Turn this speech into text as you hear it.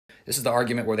This is the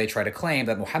argument where they try to claim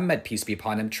that Muhammad, peace be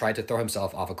upon him, tried to throw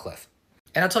himself off a cliff.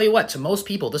 And I'll tell you what, to most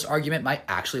people, this argument might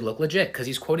actually look legit because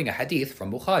he's quoting a hadith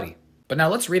from Bukhari. But now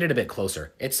let's read it a bit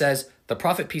closer. It says, the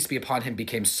Prophet, peace be upon him,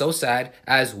 became so sad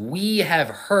as we have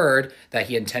heard that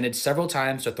he intended several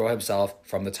times to throw himself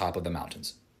from the top of the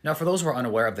mountains. Now, for those who are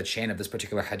unaware of the chain of this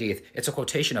particular hadith, it's a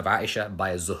quotation of Aisha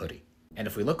by Az-Zuhri. And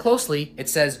if we look closely, it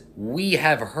says, we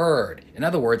have heard. In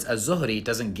other words, Az-Zuhri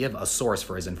doesn't give a source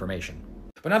for his information.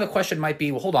 But now the question might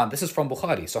be, well, hold on, this is from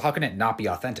Bukhari, so how can it not be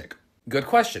authentic? Good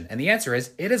question, and the answer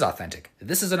is, it is authentic.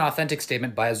 This is an authentic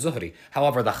statement by Az-Zuhri.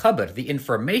 However, the khabar, the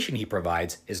information he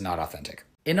provides, is not authentic.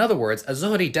 In other words,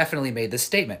 Az-Zuhri definitely made this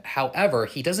statement. However,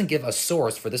 he doesn't give a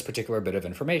source for this particular bit of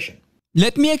information.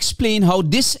 Let me explain how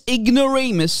this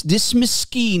ignoramus, this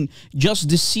miskeen, just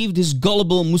deceived his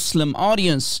gullible Muslim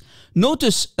audience.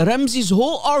 Notice, Ramzi's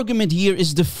whole argument here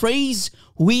is the phrase,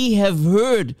 we have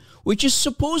heard, which is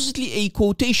supposedly a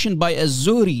quotation by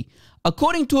Az-Zuhri.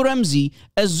 According to Ramzi,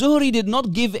 Az-Zuhri did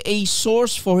not give a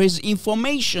source for his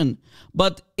information.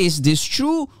 But is this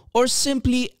true or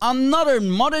simply another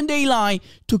modern-day lie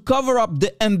to cover up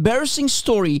the embarrassing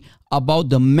story about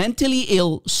the mentally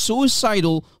ill,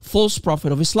 suicidal, false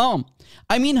prophet of Islam?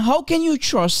 I mean, how can you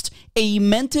trust a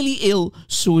mentally ill,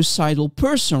 suicidal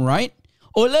person, right?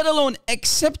 Or let alone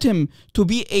accept him to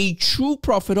be a true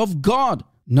prophet of God?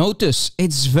 Notice,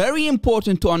 it's very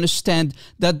important to understand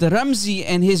that Ramzi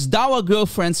and his Dawah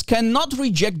girlfriends cannot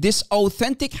reject this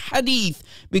authentic hadith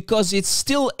because it's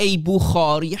still a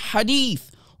Bukhari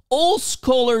hadith. All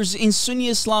scholars in Sunni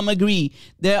Islam agree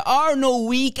there are no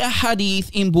weak hadith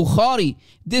in Bukhari.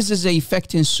 This is a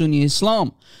fact in Sunni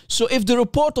Islam. So if the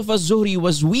report of Az-Zuhri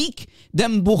was weak,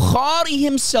 then Bukhari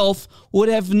himself would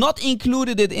have not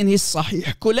included it in his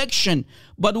Sahih collection,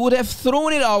 but would have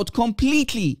thrown it out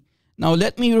completely. Now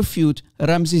let me refute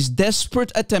Ramzi's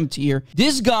desperate attempt here.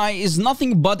 This guy is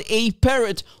nothing but a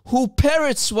parrot who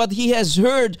parrots what he has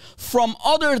heard from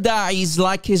other da'is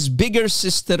like his bigger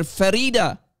sister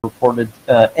Farida. Reported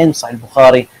inside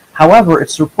Bukhari. However,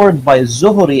 it's reported by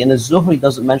Zuhri, and Zuhri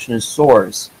doesn't mention his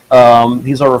source.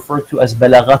 These are referred to as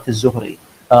balaghat Zuhri.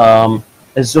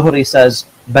 Zuhri says,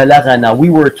 balagana, we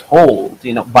were told,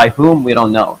 by whom, we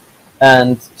don't know.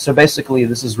 And so basically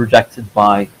this is rejected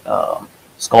by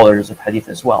scholars of hadith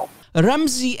as well.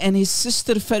 Ramzi and his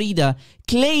sister Farida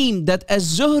claim that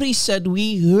Az-Zuhri said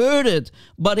we heard it,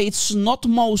 but it's not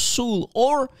mawsul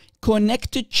or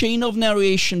connected chain of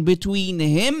narration between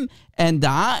him and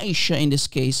Aisha in this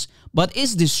case. But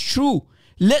is this true?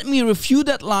 Let me refute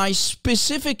that lie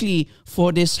specifically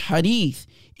for this hadith.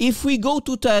 If we go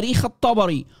to Tarikh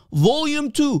al-Tabari,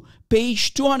 volume 2,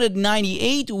 page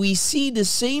 298, we see the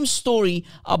same story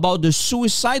about the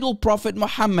suicidal Prophet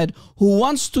Muhammad who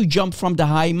wants to jump from the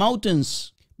high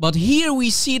mountains. But here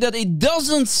we see that it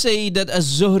doesn't say that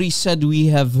Az-Zuhri said we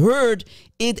have heard.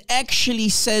 It actually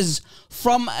says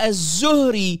from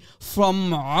Az-Zuhri,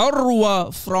 from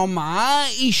Urwa, from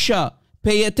Aisha.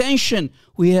 Pay attention,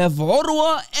 we have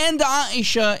Urwa and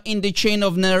Aisha in the chain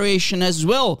of narration as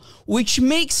well, which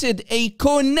makes it a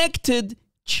connected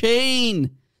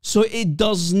chain. So it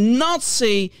does not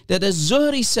say that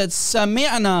Az-Zuhri said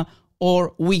Sami'na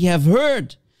or we have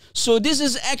heard. So this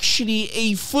is actually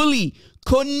a fully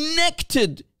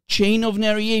connected chain of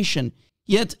narration.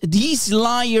 Yet these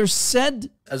liars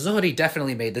said, Az-Zuhri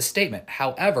definitely made this statement.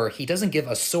 However, he doesn't give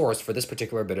a source for this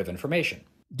particular bit of information.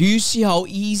 Do you see how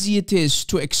easy it is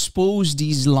to expose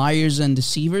these liars and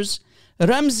deceivers?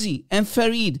 Ramzi and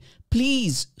Farid,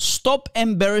 please stop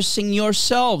embarrassing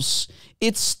yourselves.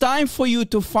 It's time for you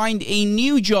to find a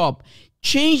new job.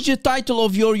 Change the title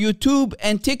of your YouTube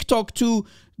and TikTok to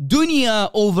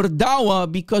Dunya over Dawah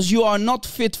because you are not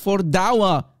fit for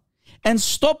Dawah. And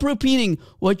stop repeating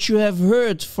what you have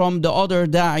heard from the other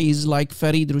da'is like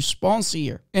Farid response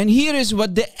here. And here is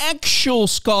what the actual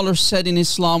scholars said in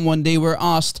Islam when they were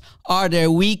asked, are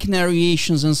there weak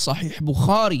narrations in Sahih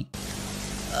Bukhari?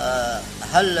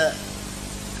 هل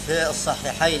في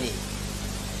الصحيحين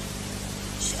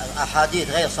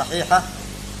أحاديث غير صحيحة؟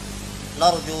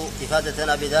 نرجو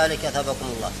إفادتنا بذلك أثابكم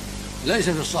الله. ليس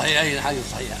في الصحيحين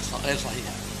أحاديث صحيحة غير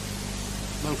صحيحة،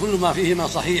 بل كل ما فيهما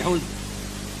صحيح،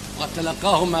 وقد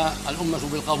تلقاهما الأمة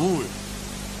بالقبول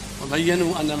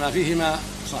وبينوا أن ما فيهما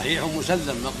صحيح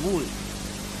مسلم مقبول،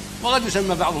 وقد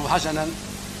يسمى بعضه حسنا،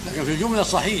 لكن في الجملة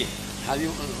صحيح. حديث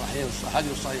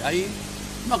الصحيحين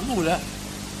مقبولة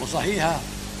وصحيحة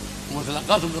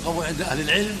ومتلقاة بالقبول عند أهل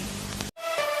العلم